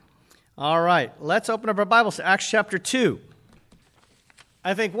All right, let's open up our Bibles to Acts chapter 2.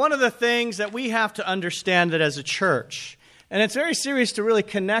 I think one of the things that we have to understand that as a church, and it's very serious to really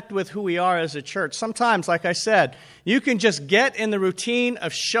connect with who we are as a church. Sometimes, like I said, you can just get in the routine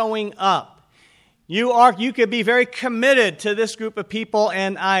of showing up. You could be very committed to this group of people,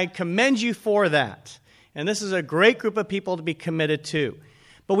 and I commend you for that. And this is a great group of people to be committed to.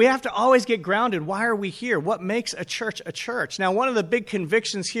 But we have to always get grounded. Why are we here? What makes a church a church? Now, one of the big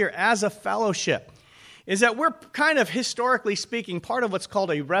convictions here as a fellowship is that we're kind of, historically speaking, part of what's called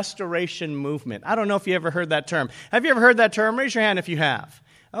a restoration movement. I don't know if you ever heard that term. Have you ever heard that term? Raise your hand if you have.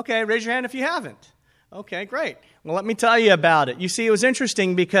 Okay, raise your hand if you haven't. Okay, great. Well, let me tell you about it. You see, it was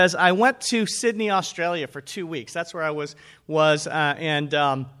interesting because I went to Sydney, Australia for 2 weeks. That's where I was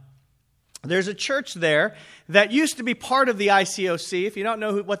there's a church there that used to be part of the ICOC. If you don't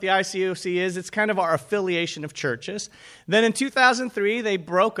know what the ICOC is, it's kind of our affiliation of churches. Then in 2003, they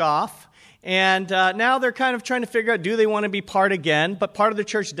broke off, and now they're kind of trying to figure out, do they want to be part again? But part of the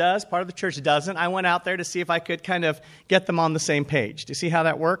church does, part of the church doesn't. I went out there to see if I could kind of get them on the same page. Do you see how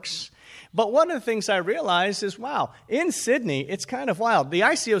that works? But one of the things I realized is, wow, in Sydney, it's kind of wild. The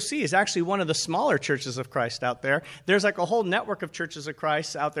ICOC is actually one of the smaller churches of Christ out there. There's like a whole network of churches of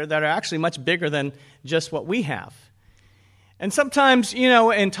Christ out there that are actually much bigger than just what we have. And sometimes,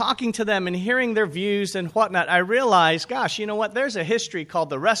 in talking to them and hearing their views and whatnot, I realize, gosh, you know what? There's a history called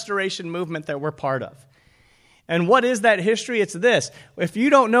the Restoration Movement that we're part of. And what is that history? It's this. If you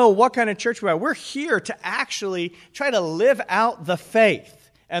don't know what kind of church we are, we're here to actually try to live out the faith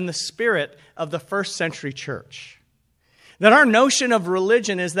and the spirit of the first century church. That our notion of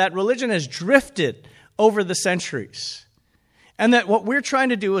religion is that religion has drifted over the centuries. And that what we're trying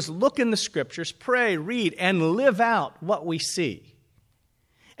to do is look in the scriptures, pray, read, and live out what we see.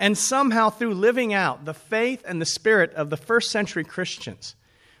 And somehow through living out the faith and the spirit of the first century Christians,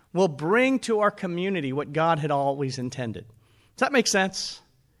 will bring to our community what God had always intended. Does that make sense?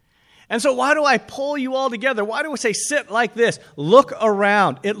 And so why do I pull you all together? Why do I say sit like this? Look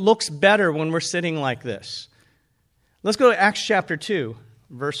around. It looks better when we're sitting like this. Let's go to Acts chapter 2,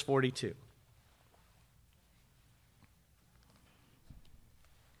 verse 42.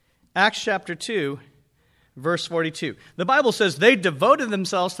 Acts chapter 2, verse 42. The Bible says, they devoted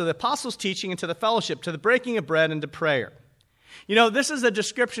themselves to the apostles' teaching and to the fellowship, to the breaking of bread and to prayer. This is a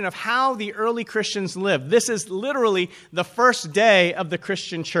description of how the early Christians lived. This is literally the first day of the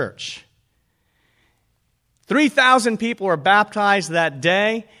Christian church. 3,000 people were baptized that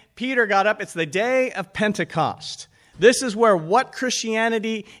day. Peter got up. It's the day of Pentecost. This is where what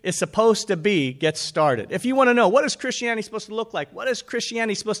Christianity is supposed to be gets started. If you want to know, what is Christianity supposed to look like? What is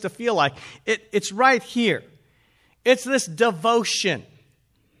Christianity supposed to feel like? It's right here. It's this devotion.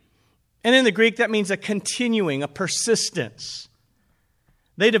 And in the Greek, that means a continuing, a persistence.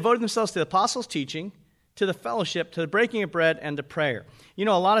 They devoted themselves to the apostles' teaching, to the fellowship, to the breaking of bread, and to prayer. A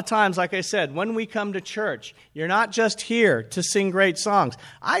lot of times, like I said, when we come to church, you're not just here to sing great songs.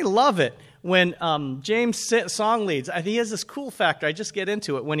 I love it when James song leads. He has this cool factor. I just get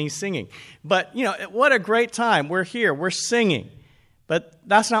into it when he's singing. But, what a great time. We're here. We're singing. But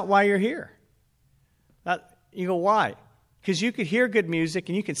that's not why you're here. You go, why? Because you could hear good music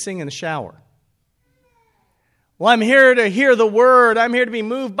and you could sing in the shower. Well, I'm here to hear the word. I'm here to be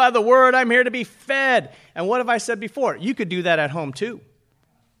moved by the word. I'm here to be fed. And what have I said before? You could do that at home too.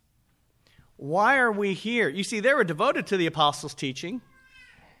 Why are we here? You see, they were devoted to the apostles' teaching.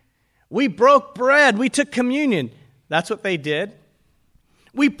 We broke bread. We took communion. That's what they did.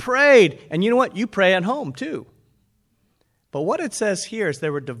 We prayed. And you know what? You pray at home too. But what it says here is they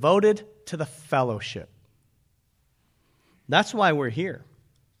were devoted to the fellowship. That's why we're here.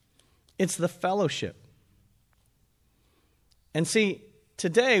 It's the fellowship. And see,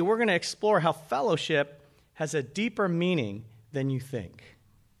 today we're going to explore how fellowship has a deeper meaning than you think.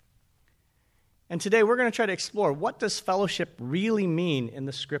 And today we're going to try to explore, what does fellowship really mean in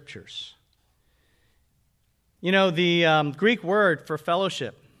the scriptures? The Greek word for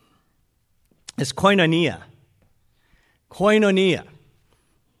fellowship is koinonia. Koinonia.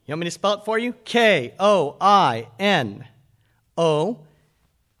 You want me to spell it for you? Koinonia.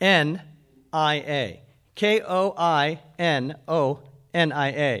 Koinonia.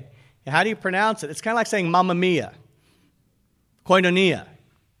 Koinonia. How do you pronounce it? It's kind of like saying Mamma Mia. Koinonia.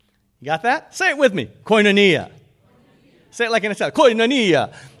 You got that? Say it with me. Koinonia. Say it like in Italian.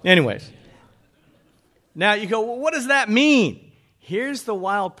 Koinonia. Anyways. Now you go, well, what does that mean? Here's the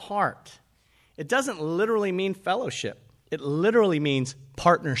wild part. It doesn't literally mean fellowship. It literally means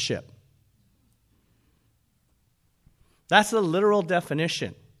partnership. That's the literal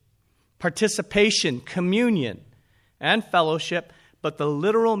definition. Participation, communion, and fellowship, but the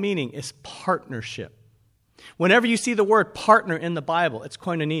literal meaning is partnership. Whenever you see the word partner in the Bible, it's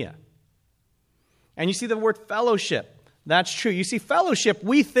koinonia. And you see the word fellowship. That's true. You see, fellowship,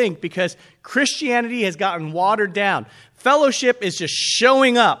 we think, because Christianity has gotten watered down. Fellowship is just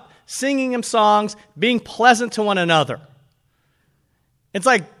showing up, singing him songs, being pleasant to one another. It's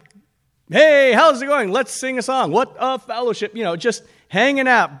like, hey, how's it going? Let's sing a song. What a fellowship. Just hanging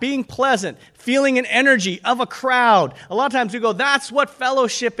out, being pleasant, feeling an energy of a crowd. A lot of times we go, that's what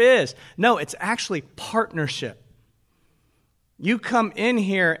fellowship is. No, it's actually partnership. You come in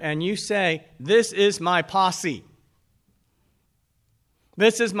here and you say, this is my posse.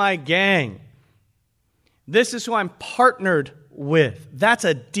 This is my gang. This is who I'm partnered with. That's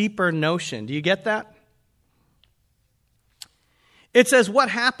a deeper notion. Do you get that? It says, what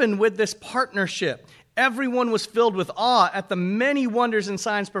happened with this partnership? Everyone was filled with awe at the many wonders and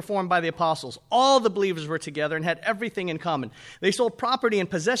signs performed by the apostles. All the believers were together and had everything in common. They sold property and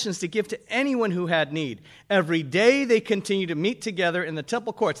possessions to give to anyone who had need. Every day they continued to meet together in the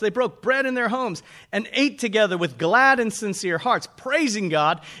temple courts. They broke bread in their homes and ate together with glad and sincere hearts, praising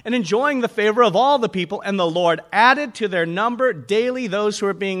God and enjoying the favor of all the people. And the Lord added to their number daily those who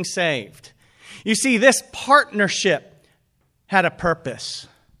were being saved. You see, this partnership had a purpose.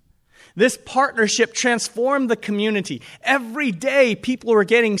 This partnership transformed the community. Every day people were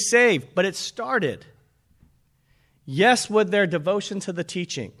getting saved, but it started, yes, with their devotion to the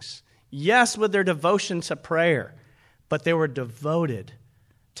teachings. Yes, with their devotion to prayer. But they were devoted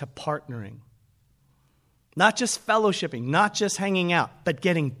to partnering. Not just fellowshipping, not just hanging out, but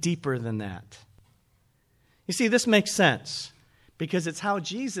getting deeper than that. You see, this makes sense because it's how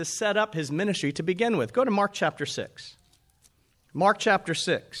Jesus set up his ministry to begin with. Go to Mark chapter 6. Mark chapter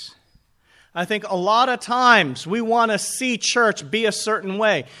 6. I think a lot of times we want to see church be a certain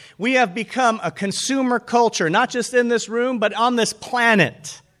way. We have become a consumer culture, not just in this room, but on this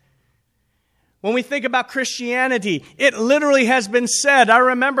planet. When we think about Christianity, it literally has been said. I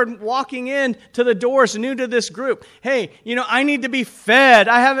remember walking in to the doors new to this group. Hey, I need to be fed.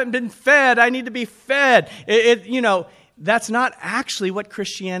 I haven't been fed. I need to be fed. That's not actually what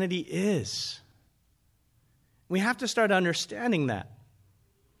Christianity is. We have to start understanding that.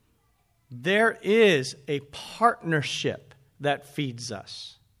 There is a partnership that feeds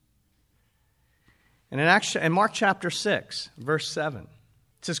us. And in Mark chapter 6, verse 7, it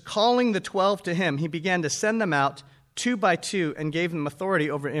says, calling the 12 to him, he began to send them out 2 by 2 and gave them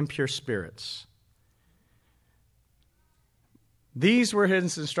authority over impure spirits. These were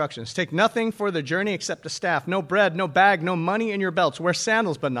his instructions. Take nothing for the journey except a staff, no bread, no bag, no money in your belts. Wear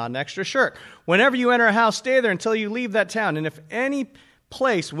sandals, but not an extra shirt. Whenever you enter a house, stay there until you leave that town. And if any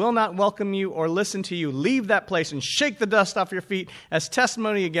place will not welcome you or listen to you, leave that place and shake the dust off your feet as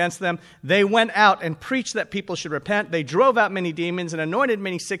testimony against them. They went out and preached that people should repent. They drove out many demons and anointed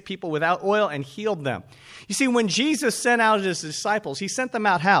many sick people without oil and healed them. You see, when Jesus sent out his disciples, he sent them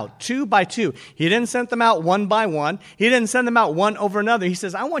out how? 2 by 2. He didn't send them out 1 by 1. He didn't send them out one over another. He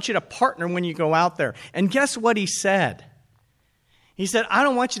says, I want you to partner when you go out there. And guess what he said? He said, I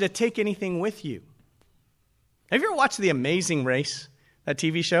don't want you to take anything with you. Have you ever watched The Amazing Race? That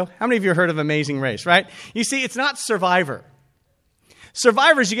TV show? How many of you have heard of Amazing Race, right? You see, it's not Survivor.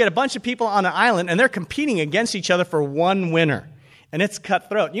 Survivors, you get a bunch of people on an island, and they're competing against each other for one winner. And it's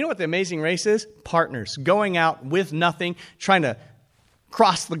cutthroat. You know what the Amazing Race is? Partners, going out with nothing, trying to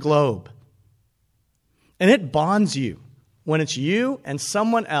cross the globe. And it bonds you when it's you and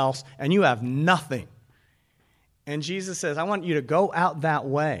someone else, and you have nothing. And Jesus says, I want you to go out that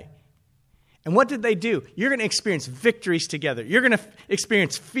way. And what did they do? You're going to experience victories together. You're going to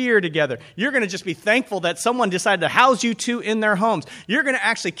experience fear together. You're going to just be thankful that someone decided to house you two in their homes. You're going to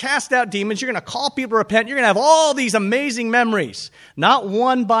actually cast out demons. You're going to call people to repent. You're going to have all these amazing memories. Not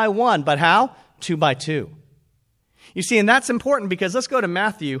 1 by 1, but how? 2 by 2. You see, and that's important because let's go to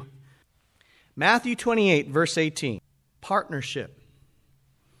Matthew. Matthew 28, verse 18. Partnership.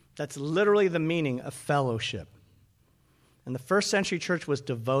 That's literally the meaning of fellowship. And the first century church was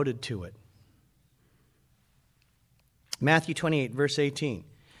devoted to it. Matthew 28, verse 18.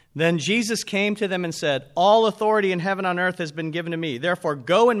 Then Jesus came to them and said, all authority in heaven and on earth has been given to me. Therefore,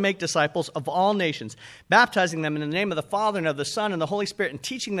 go and make disciples of all nations, baptizing them in the name of the Father and of the Son and the Holy Spirit, and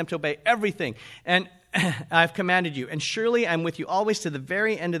teaching them to obey everything and I've commanded you. And surely I'm with you always to the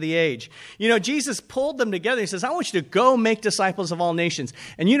very end of the age. You know, Jesus pulled them together. He says, I want you to go make disciples of all nations.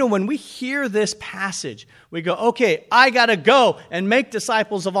 And you know, when we hear this passage, we go, okay, I got to go and make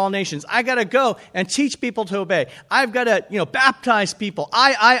disciples of all nations. I got to go and teach people to obey. I've got to, baptize people.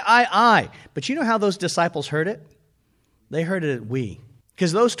 I. But you know how those disciples heard it? They heard it at we.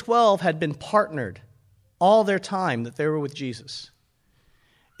 Because those 12 had been partnered all their time that they were with Jesus.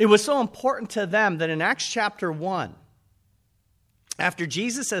 It was so important to them that in Acts chapter 1, after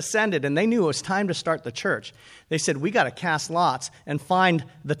Jesus ascended and they knew it was time to start the church, they said, we got to cast lots and find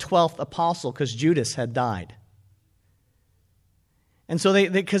the 12th apostle because Judas had died. And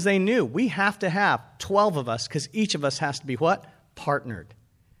so because they knew we have to have 12 of us because each of us has to be what? Partnered.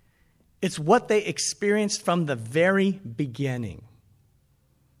 It's what they experienced from the very beginning.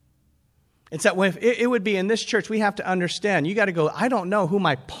 It's that when it would be in this church, we have to understand, you got to go, I don't know who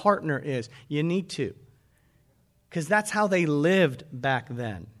my partner is. You need to. Because that's how they lived back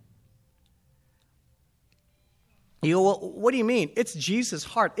then. You go, well, what do you mean? It's Jesus'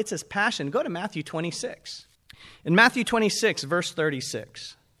 heart. It's his passion. Go to Matthew 26. In Matthew 26, verse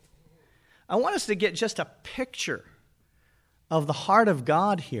 36, I want us to get just a picture of the heart of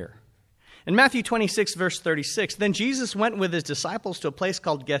God here. In Matthew 26, verse 36, then Jesus went with his disciples to a place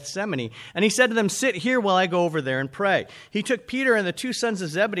called Gethsemane, and he said to them, sit here while I go over there and pray. He took Peter and the two sons of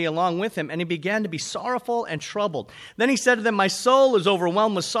Zebedee along with him, and he began to be sorrowful and troubled. Then he said to them, my soul is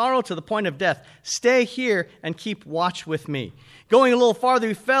overwhelmed with sorrow to the point of death. Stay here and keep watch with me. Going a little farther,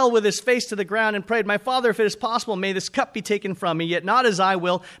 he fell with his face to the ground and prayed, my Father, if it is possible, may this cup be taken from me, yet not as I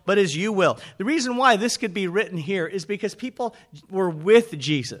will, but as you will. The reason why this could be written here is because people were with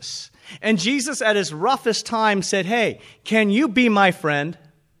Jesus. And Jesus, at his roughest time, said, hey, can you be my friend?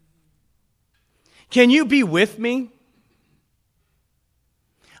 Can you be with me?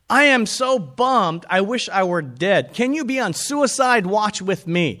 I am so bummed, I wish I were dead. Can you be on suicide watch with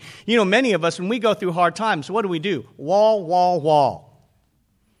me? You know, many of us, when we go through hard times, what do? Wall, wall, wall.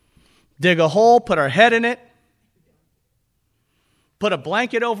 Dig a hole, put our head in it. Put a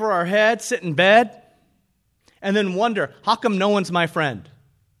blanket over our head, sit in bed. And then wonder, how come no one's my friend?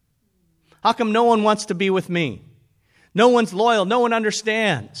 How come no one wants to be with me? No one's loyal. No one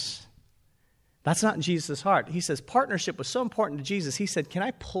understands. That's not in Jesus' heart. He says partnership was so important to Jesus. He said, can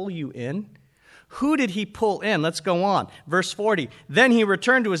I pull you in? Who did he pull in? Let's go on. Verse 40. Then he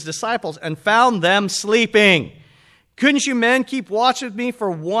returned to his disciples and found them sleeping. Couldn't you men keep watch with me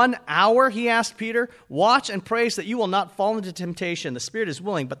for 1 hour? He asked Peter. Watch and pray so that you will not fall into temptation. The spirit is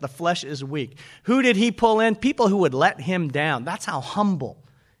willing, but the flesh is weak. Who did he pull in? People who would let him down. That's how humble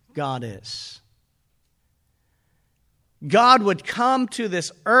God is. God would come to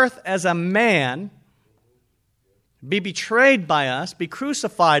this earth as a man, be betrayed by us, be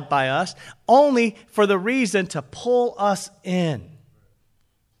crucified by us, only for the reason to pull us in.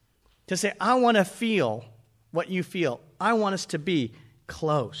 To say, I want to feel what you feel. I want us to be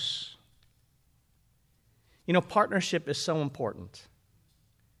close. You know, partnership is so important.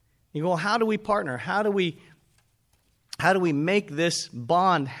 You go, well, how do we partner? How do we make this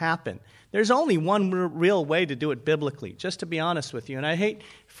bond happen? There's only one real way to do it biblically, just to be honest with you. And I hate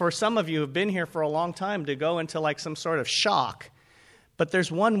for some of you who have been here for a long time to go into like some sort of shock. But there's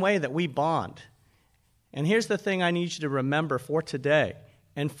one way that we bond. And here's the thing I need you to remember for today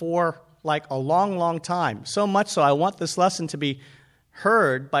and for like a long, long time. So much so I want this lesson to be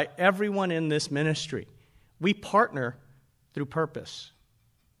heard by everyone in this ministry. We partner through purpose.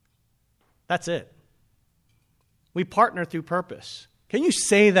 That's it. We partner through purpose. Can you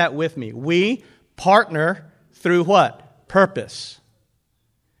say that with me? We partner through what? Purpose.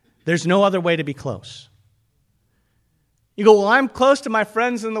 There's no other way to be close. You go, well, I'm close to my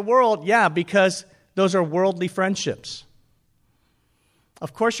friends in the world. Yeah, because those are worldly friendships.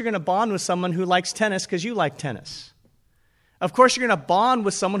 Of course, you're going to bond with someone who likes tennis because you like tennis. Of course, you're going to bond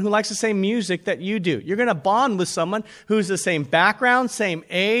with someone who likes the same music that you do. You're going to bond with someone who's the same background, same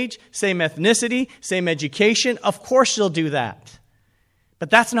age, same ethnicity, same education. Of course, you'll do that. But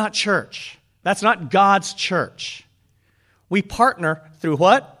that's not church. That's not God's church. We partner through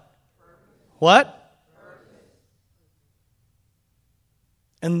what? What?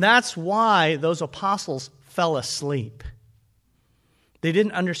 And that's why those apostles fell asleep. They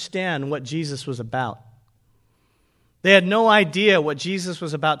didn't understand what Jesus was about. They had no idea what Jesus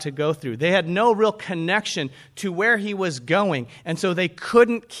was about to go through. They had no real connection to where he was going, and so they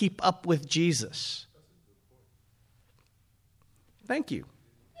couldn't keep up with Jesus. Thank you.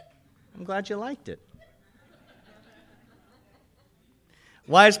 I'm glad you liked it.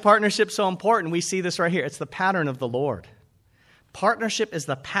 Why is partnership so important? We see this right here. It's the pattern of the Lord. Partnership is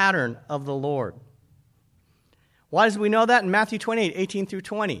the pattern of the Lord. Why do we know that? In Matthew 28, 18 through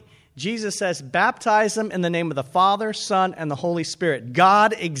 20. Jesus says, baptize them in the name of the Father, Son, and the Holy Spirit.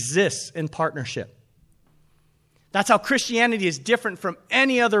 God exists in partnership. That's how Christianity is different from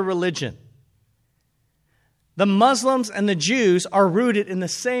any other religion. The Muslims and the Jews are rooted in the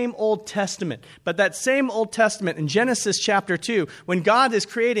same Old Testament. But that same Old Testament in Genesis chapter 2, when God is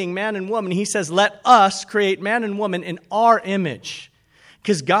creating man and woman, he says, let us create man and woman in our image.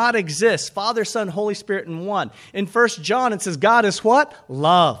 Because God exists, Father, Son, Holy Spirit in one. In 1 John, it says God is what?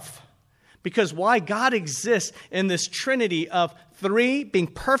 Love. Because why? God exists in this trinity of three being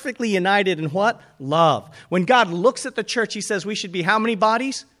perfectly united in what? Love. When God looks at the church, he says we should be how many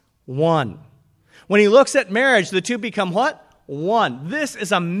bodies? One. When he looks at marriage, the two become what? One. This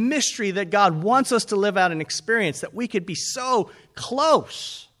is a mystery that God wants us to live out and experience, that we could be so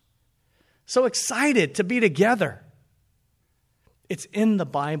close, so excited to be together. It's in the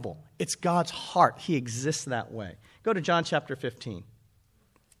Bible. It's God's heart. He exists that way. Go to John chapter 15.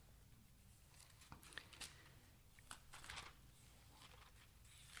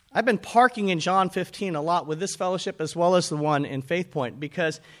 I've been parking in John 15 a lot with this fellowship as well as the one in Faith Point,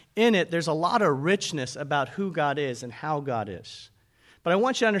 because in it there's a lot of richness about who God is and how God is. But I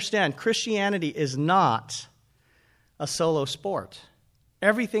want you to understand, Christianity is not a solo sport.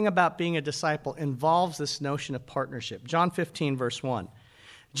 Everything about being a disciple involves this notion of partnership. John 15, verse 1.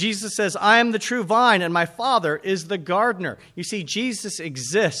 Jesus says, I am the true vine, and my Father is the gardener. You see, Jesus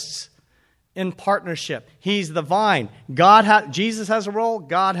exists in partnership. He's the vine. Jesus has a role.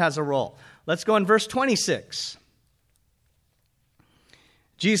 God has a role. Let's go in verse 26.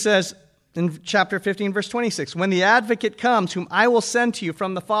 Jesus says in chapter 15, verse 26, when the advocate comes, whom I will send to you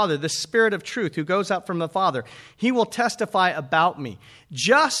from the Father, the Spirit of truth who goes out from the Father, he will testify about me.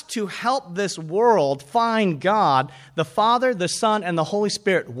 Just to help this world find God, the Father, the Son, and the Holy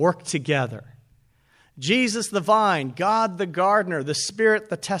Spirit work together. Jesus the vine, God the gardener, the Spirit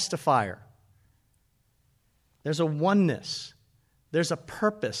the testifier. There's a oneness. There's a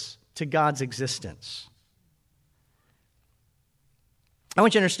purpose to God's existence. I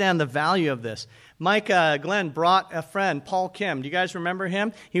want you to understand the value of this. Mike Glenn brought a friend, Paul Kim. Do you guys remember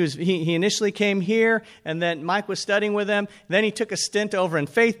him? He initially came here, and then Mike was studying with him. Then he took a stint over in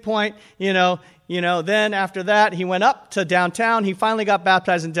Faith Point. Then after that, he went up to downtown. He finally got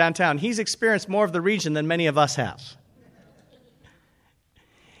baptized in downtown. He's experienced more of the region than many of us have.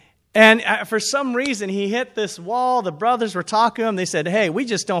 And for some reason, he hit this wall. The brothers were talking to him. They said, hey, we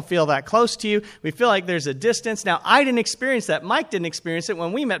just don't feel that close to you. We feel like there's a distance. Now, I didn't experience that. Mike didn't experience it.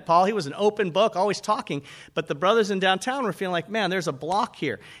 When we met Paul, he was an open book, always talking. But the brothers in downtown were feeling like, man, there's a block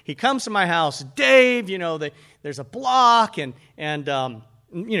here. He comes to my house, Dave, there's a block. And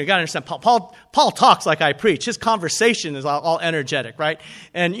you got to understand, Paul talks like I preach. His conversation is all energetic, right?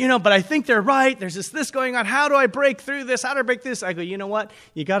 And, but I think they're right. There's this going on. How do I break through this? How do I break this? I go, you know what?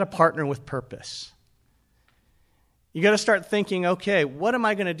 You got to partner with purpose. You got to start thinking, okay, what am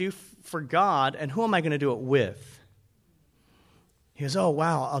I going to do for God, and who am I going to do it with? He goes, oh,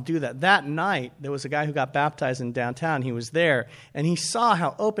 wow, I'll do that. That night, there was a guy who got baptized in downtown. He was there, and he saw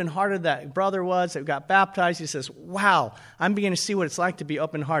how open-hearted that brother was that got baptized. He says, wow, I'm beginning to see what it's like to be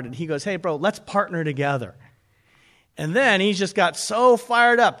open-hearted. He goes, hey, bro, let's partner together. And then he just got so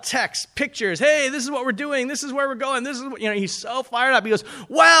fired up. Texts, pictures, hey, this is what we're doing. This is where we're going. This is what, he's so fired up. He goes,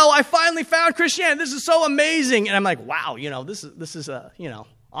 wow, I finally found Christianity. This is so amazing. And I'm like, wow, this is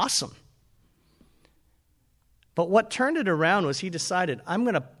awesome. But what turned it around was he decided, I'm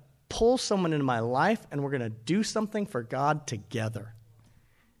going to pull someone into my life and we're going to do something for God together.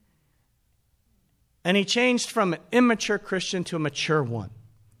 And he changed from an immature Christian to a mature one.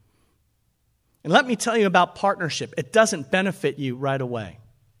 And let me tell you about partnership. It doesn't benefit you right away.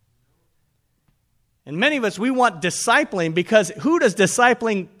 And many of us, we want discipling because who does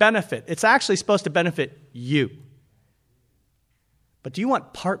discipling benefit? It's actually supposed to benefit you. But do you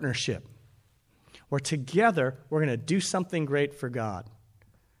want partnership? Where together we're going to do something great for God.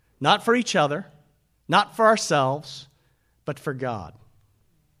 Not for each other, not for ourselves, but for God.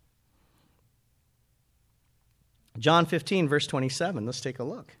 John 15, verse 27. Let's take a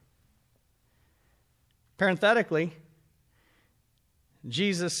look. Parenthetically,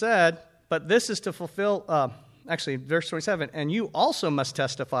 Jesus said, but this is to fulfill, verse 27, and you also must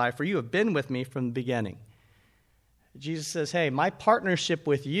testify, for you have been with me from the beginning. Jesus says, hey, my partnership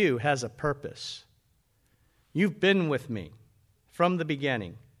with you has a purpose. You've been with me from the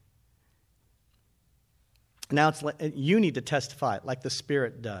beginning. Now you need to testify like the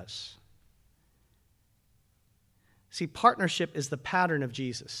Spirit does. See, partnership is the pattern of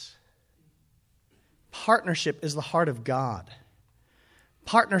Jesus. Partnership is the heart of God.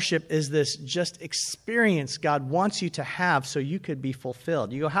 Partnership is this just experience God wants you to have so you could be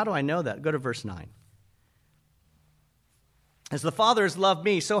fulfilled. You go, how do I know that? Go to verse 9. As the Father has loved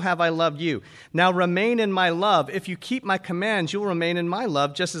me, so have I loved you. Now remain in my love. If you keep my commands, you will remain in my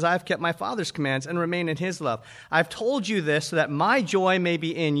love, just as I have kept my Father's commands and remain in his love. I've told you this so that my joy may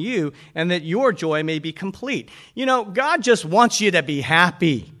be in you and that your joy may be complete. God just wants you to be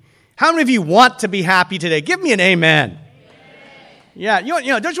happy. How many of you want to be happy today? Give me an amen. Yeah, don't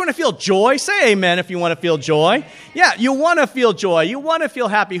you want to feel joy? Say amen if you want to feel joy. Yeah, you want to feel joy. You want to feel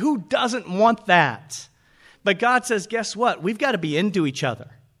happy. Who doesn't want that? But God says, guess what? We've got to be into each other.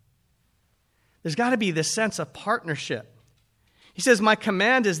 There's got to be this sense of partnership. He says, my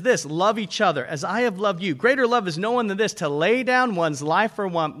command is this, love each other as I have loved you. Greater love is no one than this, to lay down one's life for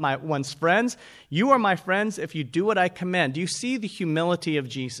one's friends. You are my friends if you do what I command. Do you see the humility of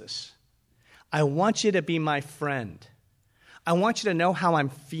Jesus? I want you to be my friend. I want you to know how I'm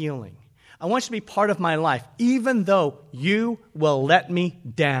feeling. I want you to be part of my life, even though you will let me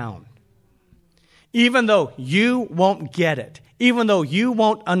down. Even though you won't get it. Even though you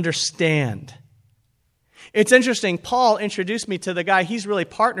won't understand. It's interesting, Paul introduced me to the guy he's really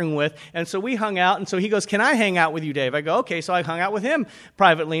partnering with, and so we hung out, and so he goes, can I hang out with you, Dave? I go, okay, so I hung out with him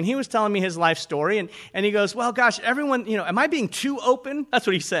privately, and he was telling me his life story, and he goes, well, gosh, everyone, am I being too open? That's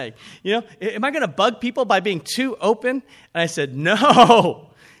what he's saying. Am I going to bug people by being too open? And I said, no.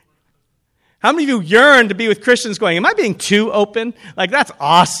 How many of you yearn to be with Christians going, am I being too open? Like, that's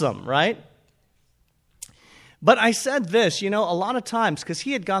awesome, right? But I said this, a lot of times, because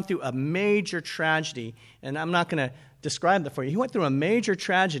he had gone through a major tragedy, and I'm not going to describe that for you. He went through a major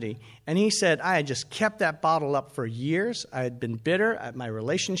tragedy, and he said, I had just kept that bottle up for years. I had been bitter. My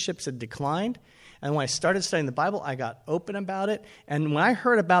relationships had declined. And when I started studying the Bible, I got open about it. And when I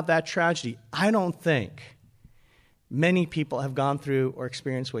heard about that tragedy, I don't think many people have gone through or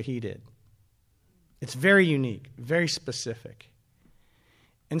experienced what he did. It's very unique, very specific.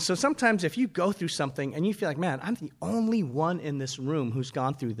 And so sometimes if you go through something and you feel like, man, I'm the only one in this room who's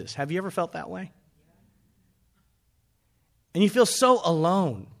gone through this. Have you ever felt that way? And you feel so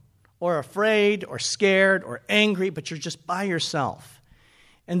alone or afraid or scared or angry, but you're just by yourself.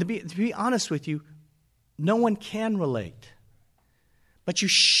 And to be honest with you, no one can relate. But you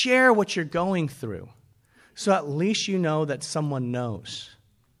share what you're going through. So at least you know that someone knows.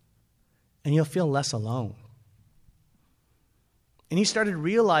 And you'll feel less alone. And he started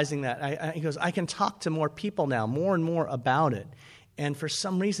realizing that. He goes, I can talk to more people now, more and more about it. And for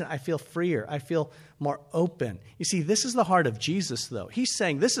some reason, I feel freer. I feel more open. You see, this is the heart of Jesus, though. He's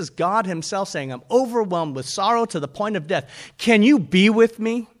saying, this is God himself saying, I'm overwhelmed with sorrow to the point of death. Can you be with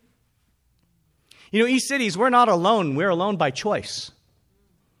me? East Cities, we're not alone. We're alone by choice.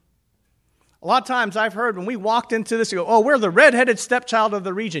 A lot of times I've heard when we walked into this, you go, oh, we're the redheaded stepchild of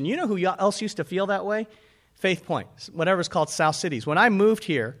the region. You know who else used to feel that way? Faith Point, whatever's called South Cities. When I moved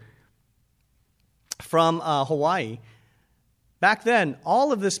here from Hawaii, back then,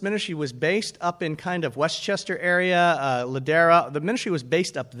 all of this ministry was based up in kind of Westchester area, Ladera. The ministry was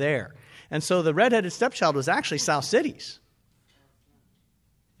based up there. And so the redheaded stepchild was actually South Cities.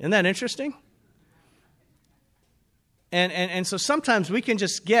 Isn't that interesting? And so sometimes we can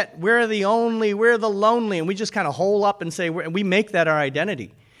just we're the lonely, and we just kind of hole up and say, we make that our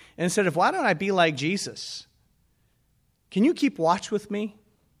identity. And instead of, why don't I be like Jesus? Can you keep watch with me?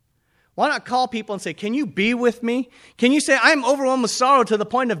 Why not call people and say, can you be with me? Can you say, I'm overwhelmed with sorrow to the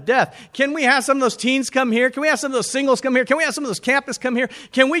point of death? Can we have some of those teens come here? Can we have some of those singles come here? Can we have some of those campus come here?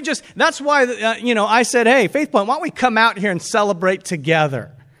 Can we just, that's why, I said, hey, Faith Point, why don't we come out here and celebrate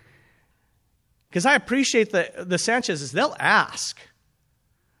together? Because I appreciate the Sanchez's, they'll ask.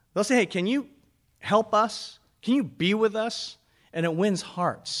 They'll say, hey, can you help us? Can you be with us? And it wins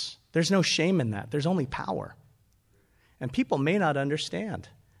hearts. There's no shame in that. There's only power. And people may not understand.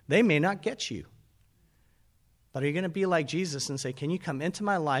 They may not get you. But are you going to be like Jesus and say, can you come into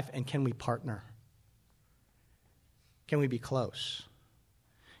my life and can we partner? Can we be close?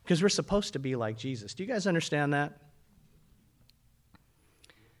 Because we're supposed to be like Jesus. Do you guys understand that?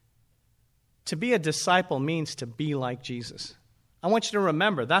 To be a disciple means to be like Jesus. I want you to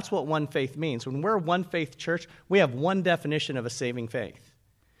remember, that's what one faith means. When we're one faith church, we have one definition of a saving faith.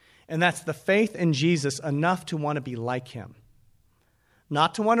 And that's the faith in Jesus enough to want to be like him.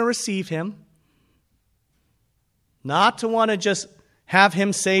 Not to want to receive him. Not to want to just have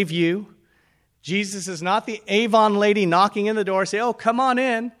him save you. Jesus is not the Avon lady knocking in the door, say, oh, come on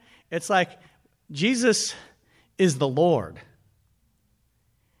in. It's like, Jesus is the Lord.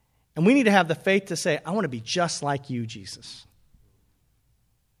 And we need to have the faith to say, I want to be just like you, Jesus.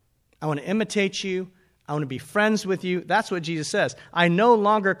 I want to imitate you. I want to be friends with you. That's what Jesus says. I no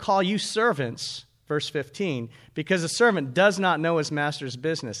longer call you servants, verse 15, because a servant does not know his master's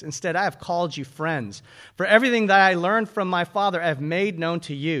business. Instead, I have called you friends. For everything that I learned from my Father, I have made known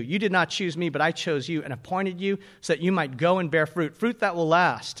to you. You did not choose me, but I chose you and appointed you so that you might go and bear fruit, fruit that will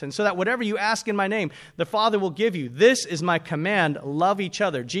last. And so that whatever you ask in my name, the Father will give you. This is my command, love each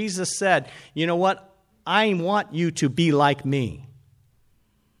other. Jesus said, you know what? I want you to be like me.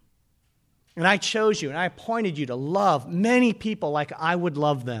 And I chose you and I appointed you to love many people like I would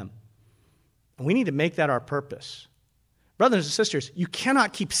love them. And we need to make that our purpose. Brothers and sisters, you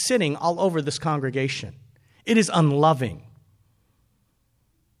cannot keep sitting all over this congregation. It is unloving.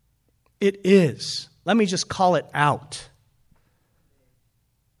 It is. Let me just call it out.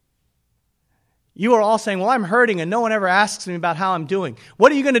 You are all saying, well, I'm hurting and no one ever asks me about how I'm doing.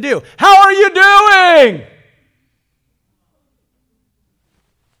 What are you going to do? How are you doing?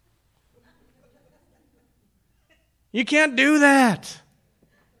 You can't do that.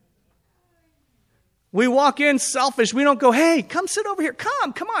 We walk in selfish. We don't go, hey, come sit over here.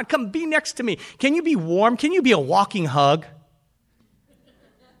 Come on, come be next to me. Can you be warm? Can you be a walking hug?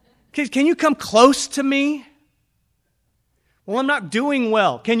 Can you come close to me? Well, I'm not doing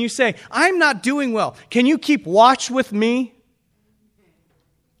well. Can you say, I'm not doing well. Can you keep watch with me?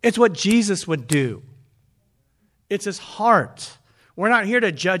 It's what Jesus would do. It's his heart. We're not here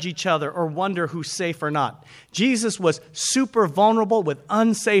to judge each other or wonder who's safe or not. Jesus was super vulnerable with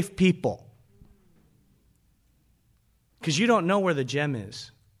unsafe people. Because you don't know where the gem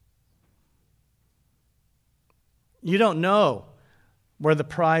is. You don't know where the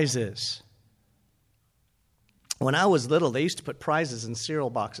prize is. When I was little, they used to put prizes in cereal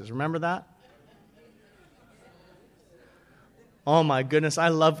boxes. Remember that? Oh my goodness,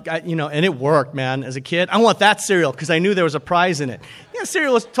 and it worked, man. As a kid, I want that cereal because I knew there was a prize in it.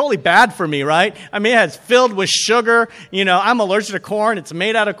 Cereal was totally bad for me, right? I mean, it's filled with sugar. I'm allergic to corn. It's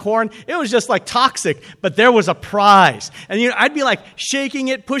made out of corn. It was just like toxic, but there was a prize. And I'd be like shaking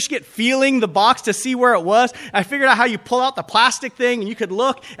it, pushing it, feeling the box to see where it was. I figured out how you pull out the plastic thing and you could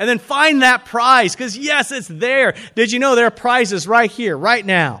look and then find that prize because yes, it's there. Did you know there are prizes right here, right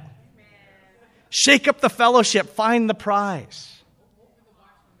now? Shake up the fellowship, find the prize.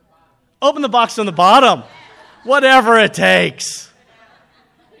 Open the box from the bottom. Whatever it takes.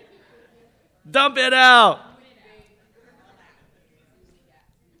 Dump it out.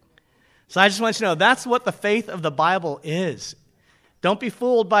 So I just want you to know that's what the faith of the Bible is. Don't be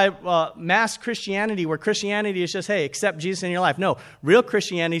fooled by mass Christianity where Christianity is just, hey, accept Jesus in your life. No, real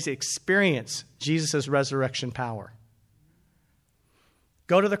Christianity is experience Jesus' resurrection power.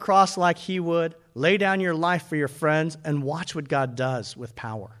 Go to the cross like he would. Lay down your life for your friends and watch what God does with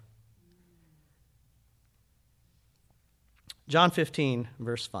power. John 15,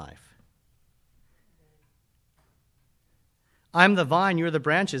 verse 5. I'm the vine, you are the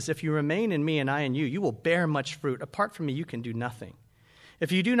branches. If you remain in me and I in you, you will bear much fruit. Apart from me, you can do nothing.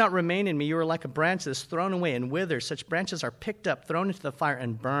 If you do not remain in me, you are like a branch that is thrown away and withers. Such branches are picked up, thrown into the fire,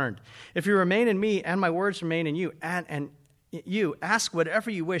 and burned. If you remain in me and my words remain in you, and you ask whatever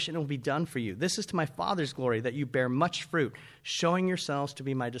you wish, and it will be done for you. This is to my Father's glory, that you bear much fruit, showing yourselves to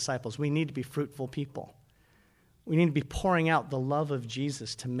be my disciples. We need to be fruitful people. We need to be pouring out the love of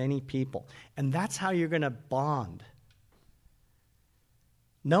Jesus to many people. And that's how you're going to bond.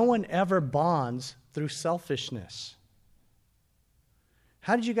 No one ever bonds through selfishness.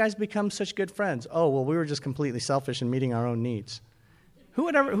 How did you guys become such good friends? Oh, well, we were just completely selfish and meeting our own needs.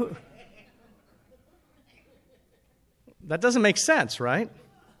 That doesn't make sense, right?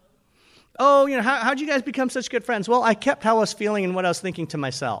 Oh, how'd you guys become such good friends? Well, I kept how I was feeling and what I was thinking to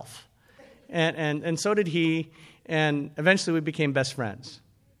myself. And so did he. And eventually we became best friends.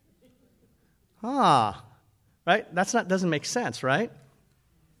 Right? Doesn't make sense, right?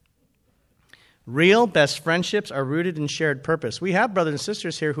 Real best friendships are rooted in shared purpose. We have brothers and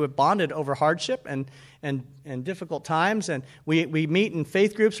sisters here who have bonded over hardship and difficult times. And we meet in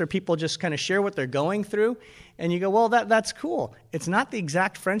faith groups where people just kind of share what they're going through. And you go, well, that's cool. It's not the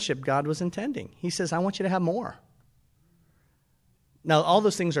exact friendship God was intending. He says, I want you to have more. Now, all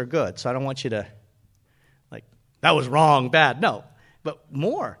those things are good, so I don't want you to that was wrong, bad. No, but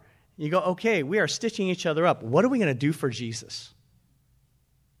more. You go, okay, we are stitching each other up. What are we going to do for Jesus?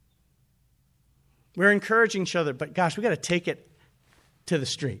 We're encouraging each other, but gosh, we got to take it to the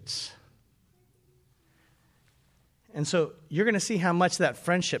streets. And so you're going to see how much that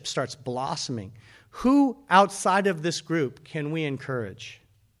friendship starts blossoming. Who outside of this group can we encourage?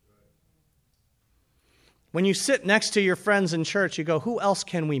 When you sit next to your friends in church, you go, who else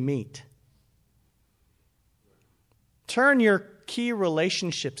can we meet? Turn your key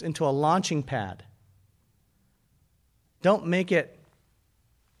relationships into a launching pad. Don't make it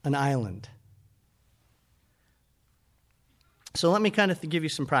an island. So let me kind of give you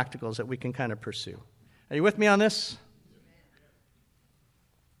some practicals that we can kind of pursue. Are you with me on this?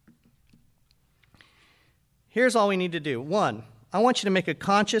 Here's all we need to do. 1, I want you to make a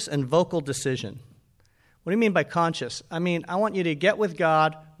conscious and vocal decision. What do you mean by conscious? I want you to get with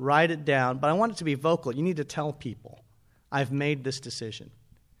God, write it down, but I want it to be vocal. You need to tell people, I've made this decision.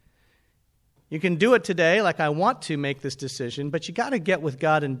 You can do it today, like I want to make this decision, but you got to get with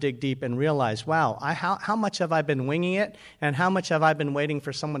God and dig deep and realize, wow, how much have I been winging it, and how much have I been waiting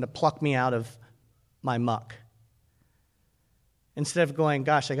for someone to pluck me out of my muck? Instead of going,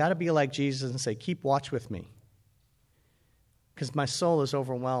 gosh, I got to be like Jesus and say, keep watch with me, because my soul is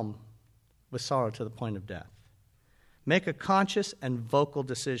overwhelmed with sorrow to the point of death. Make a conscious and vocal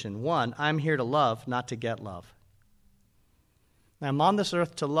decision. One, I'm here to love, not to get love. I'm on this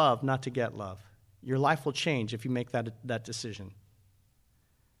earth to love, not to get love. Your life will change if you make that decision.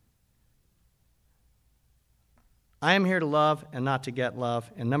 I am here to love and not to get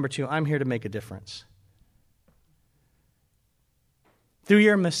love. And number two, I'm here to make a difference. Through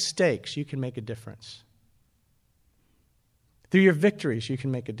your mistakes, you can make a difference. Through your victories, you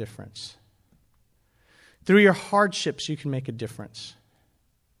can make a difference. Through your hardships, you can make a difference.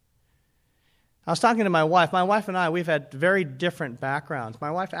 I was talking to my wife. My wife and I, we've had very different backgrounds.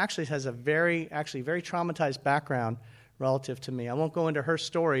 My wife actually has a very traumatized background relative to me. I won't go into her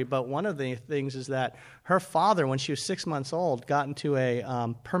story, but one of the things is that her father, when she was 6 months old, got into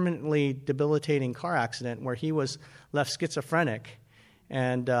a permanently debilitating car accident where he was left schizophrenic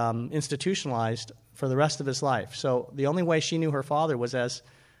and institutionalized for the rest of his life. So the only way she knew her father was as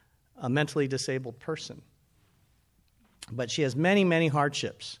a mentally disabled person. But she has many, many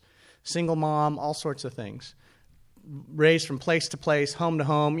hardships. Single mom, all sorts of things. Raised from place to place, home to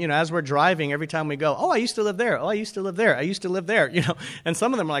home. You know, as we're driving, every time we go, oh, I used to live there. Oh, I used to live there. I used to live there. You know, and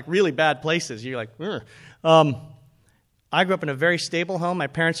some of them are like really bad places. You're like, I grew up in a very stable home. My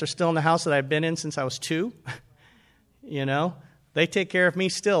parents are still in the house that I've been in since I was 2. You know, they take care of me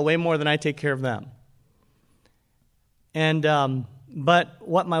still way more than I take care of them. And but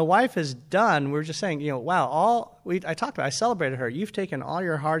what my wife has done, we were just saying, you know, wow, I celebrated her. You've taken all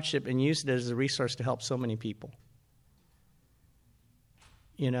your hardship and used it as a resource to help so many people.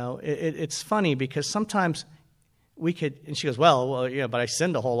 You know, it's funny because sometimes we could, and she goes, well, yeah, but I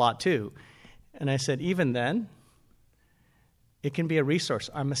sinned a whole lot too. And I said, even then, it can be a resource.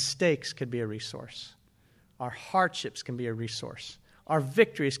 Our mistakes could be a resource. Our hardships can be a resource. Our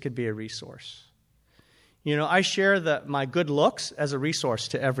victories could be a resource. You know, I share my good looks as a resource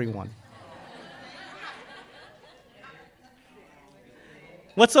to everyone.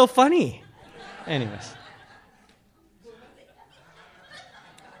 What's so funny? Anyways.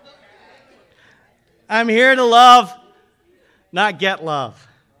 I'm here to love, not get love.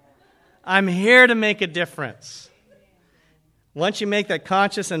 I'm here to make a difference. Once you make that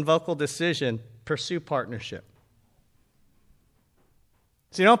conscious and vocal decision, pursue partnership.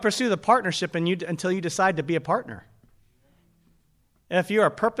 So you don't pursue the partnership until you decide to be a partner. If you're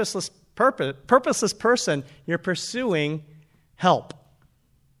a purposeless person, you're pursuing help.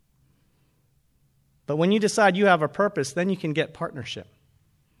 But when you decide you have a purpose, then you can get partnership.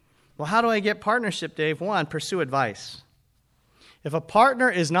 Well, how do I get partnership, Dave? 1, pursue advice. If a partner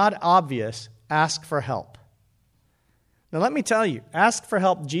is not obvious, ask for help. Now let me tell you, ask for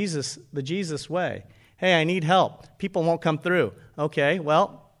help the Jesus way. Hey, I need help. People won't come through. Okay,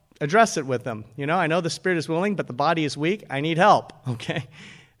 well, address it with them. You know, I know the spirit is willing, but the body is weak. I need help. Okay?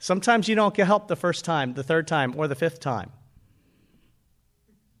 Sometimes you don't get help the first time, the third time, or the 5th time.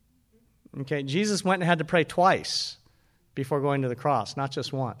 Okay, Jesus went and had to pray twice before going to the cross, not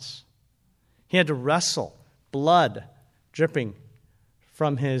just once. He had to wrestle, blood dripping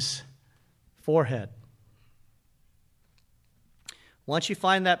from his forehead. Once you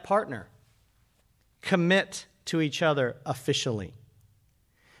find that partner, commit to each other officially.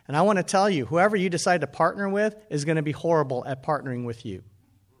 And I want to tell you, whoever you decide to partner with is going to be horrible at partnering with you.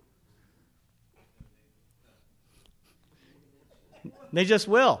 They just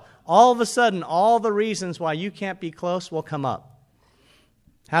will. All of a sudden, all the reasons why you can't be close will come up.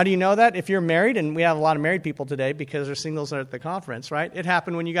 How do you know that? If you're married, and we have a lot of married people today because there's singles at the conference, right? It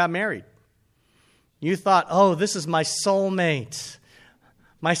happened when you got married. You thought, oh, this is my soulmate,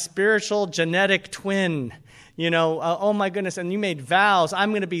 my spiritual genetic twin. You know, oh my goodness, and you made vows,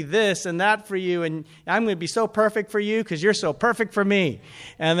 I'm going to be this and that for you, and I'm going to be so perfect for you because you're so perfect for me.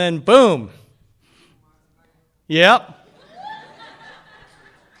 And then boom. Yep.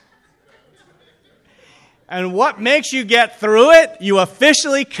 And what makes you get through it? You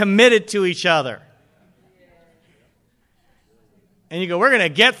officially committed to each other. And you go, we're going to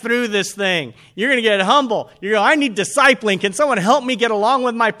get through this thing. You're going to get humble. You go, I need discipling. Can someone help me get along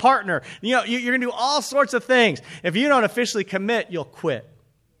with my partner? You know, you're going to do all sorts of things. If you don't officially commit, you'll quit.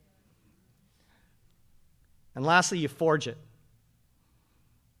 And lastly, you forge it.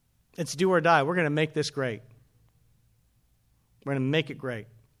 It's do or die. We're going to make this great. We're going to make it great.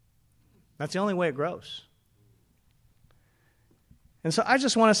 That's the only way it grows. And so I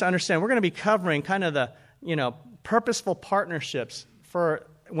just want us to understand, we're going to be covering kind of the, purposeful partnerships for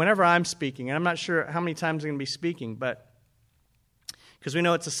whenever I'm speaking. And I'm not sure how many times I'm going to be speaking, but because we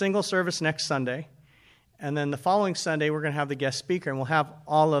know it's a single service next Sunday. And then the following Sunday, we're going to have the guest speaker, and we'll have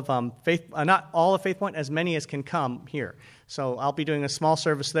all of not all of Faith Point, as many as can come here. So I'll be doing a small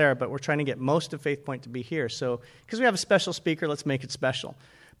service there, but we're trying to get most of Faith Point to be here. So because we have a special speaker, let's make it special.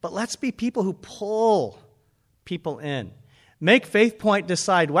 But let's be people who pull people in. Make Faith Point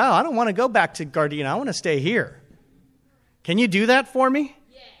decide, wow, I don't want to go back to Gardena. I want to stay here. Can you do that for me?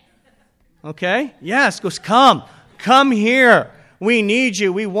 Okay? Yes, goes, come here. We need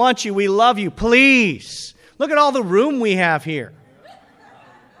you. We want you. We love you. Please. Look at all the room we have here.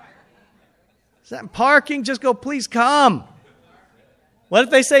 Is that parking? Just go, please come. What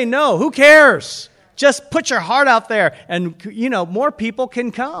if they say no? Who cares? Just put your heart out there and, more people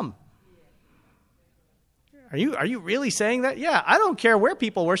can come. Are you really saying that? Yeah, I don't care where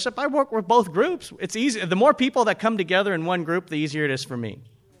people worship. I work with both groups. It's easy. The more people that come together in one group, the easier it is for me.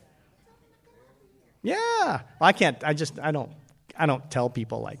 Yeah. I don't tell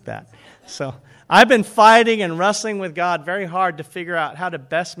people like that. So I've been fighting and wrestling with God very hard to figure out how to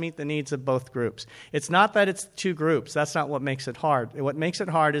best meet the needs of both groups. It's not that it's two groups. That's not what makes it hard. What makes it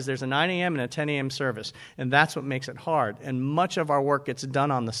hard is there's a 9 a.m. and a 10 a.m. service, and that's what makes it hard. And much of our work gets done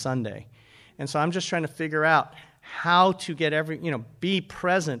on the Sunday. And so I'm just trying to figure out how to get be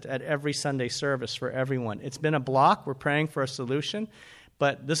present at every Sunday service for everyone. It's been a block. We're praying for a solution,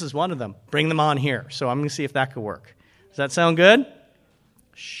 but this is one of them. Bring them on here. So I'm going to see if that could work. Does that sound good?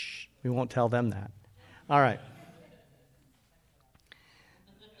 Shh, we won't tell them that. All right.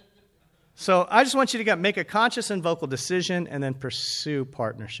 So I just want you to make a conscious and vocal decision and then pursue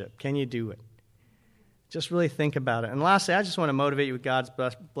partnership. Can you do it? Just really think about it. And lastly, I just want to motivate you with God's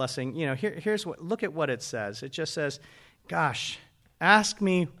blessing. Look at what it says. It just says, gosh, ask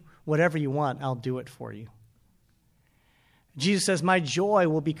me whatever you want, I'll do it for you. Jesus says, my joy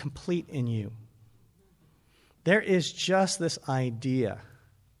will be complete in you. There is just this idea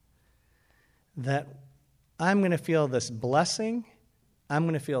that I'm going to feel this blessing, I'm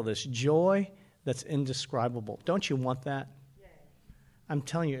going to feel this joy that's indescribable. Don't you want that? I'm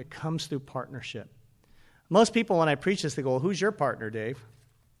telling you, it comes through partnership. Most people, when I preach this, they go, well, who's your partner, Dave?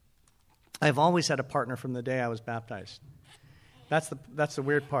 I've always had a partner from the day I was baptized. That's the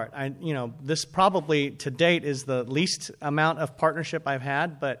weird part. This probably to date is the least amount of partnership I've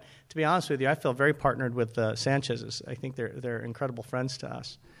had, but to be honest with you, I feel very partnered with the Sanchez's. I think they're incredible friends to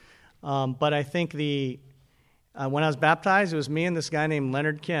us. But I think when I was baptized, it was me and this guy named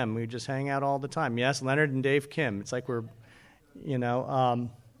Leonard Kim. We would just hang out all the time. Yes, Leonard and Dave Kim. It's like we're,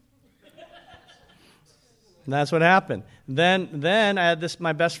 that's what happened. Then I had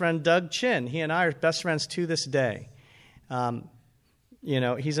my best friend Doug Chin. He and I are best friends to this day.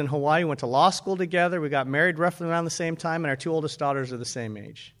 He's in Hawaii. We went to law school together. We got married roughly around the same time, and our 2 oldest daughters are the same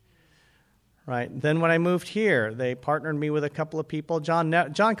age. Right. Then when I moved here, they partnered me with a couple of people. John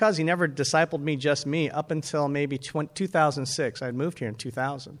Cuzzy never discipled me, just me, up until maybe 2006. I had moved here in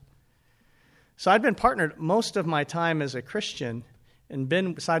 2000. So I'd been partnered most of my time as a Christian and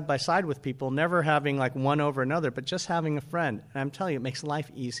been side by side with people, never having like one over another, but just having a friend. And I'm telling you, it makes life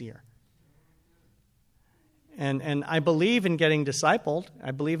easier. And I believe in getting discipled.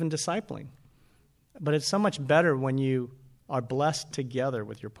 I believe in discipling. But it's so much better when you are blessed together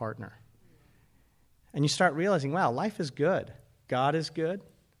with your partner. And you start realizing, wow, life is good. God is good.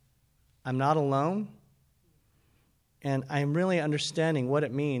 I'm not alone. And I'm really understanding what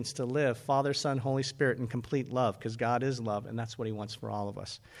it means to live Father, Son, Holy Spirit in complete love, because God is love, and that's what He wants for all of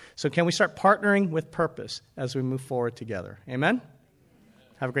us. So can we start partnering with purpose as we move forward together? Amen?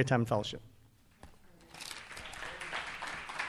 Have a great time in fellowship.